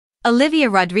Olivia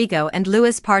Rodrigo and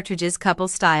Louis Partridge's couple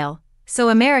style. So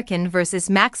American versus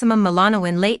Maximum Milano.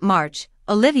 In late March,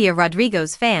 Olivia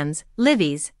Rodrigo's fans,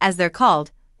 Livies, as they're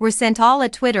called, were sent all a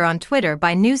Twitter on Twitter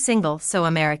by new single So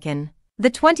American,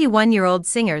 the 21-year-old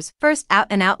singer's first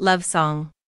out-and-out love song.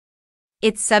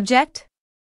 Its subject?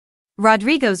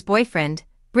 Rodrigo's boyfriend,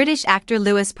 British actor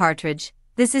Louis Partridge.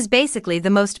 This is basically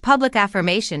the most public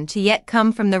affirmation to yet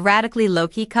come from the radically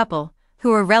low-key couple,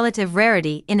 who are relative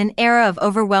rarity in an era of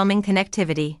overwhelming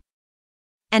connectivity.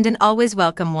 And an always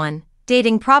welcome one.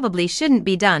 Dating probably shouldn't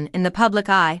be done in the public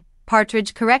eye,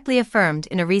 Partridge correctly affirmed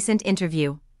in a recent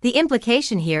interview. The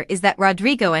implication here is that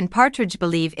Rodrigo and Partridge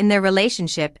believe in their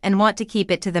relationship and want to keep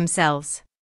it to themselves.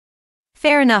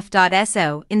 Fair enough.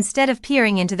 So, instead of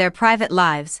peering into their private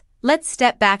lives, let's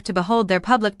step back to behold their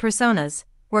public personas,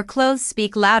 where clothes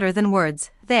speak louder than words.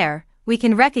 There, we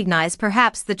can recognize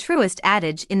perhaps the truest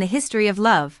adage in the history of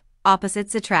love: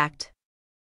 opposites attract.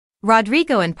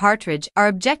 Rodrigo and Partridge are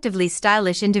objectively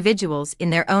stylish individuals in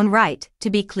their own right,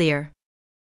 to be clear.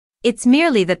 It's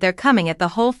merely that they're coming at the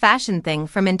whole fashion thing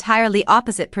from entirely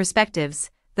opposite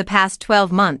perspectives. The past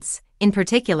 12 months, in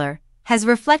particular, has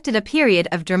reflected a period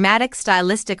of dramatic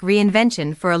stylistic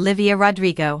reinvention for Olivia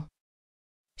Rodrigo.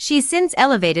 She's since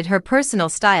elevated her personal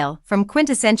style from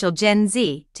quintessential Gen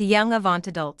Z to young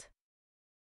avant-adult.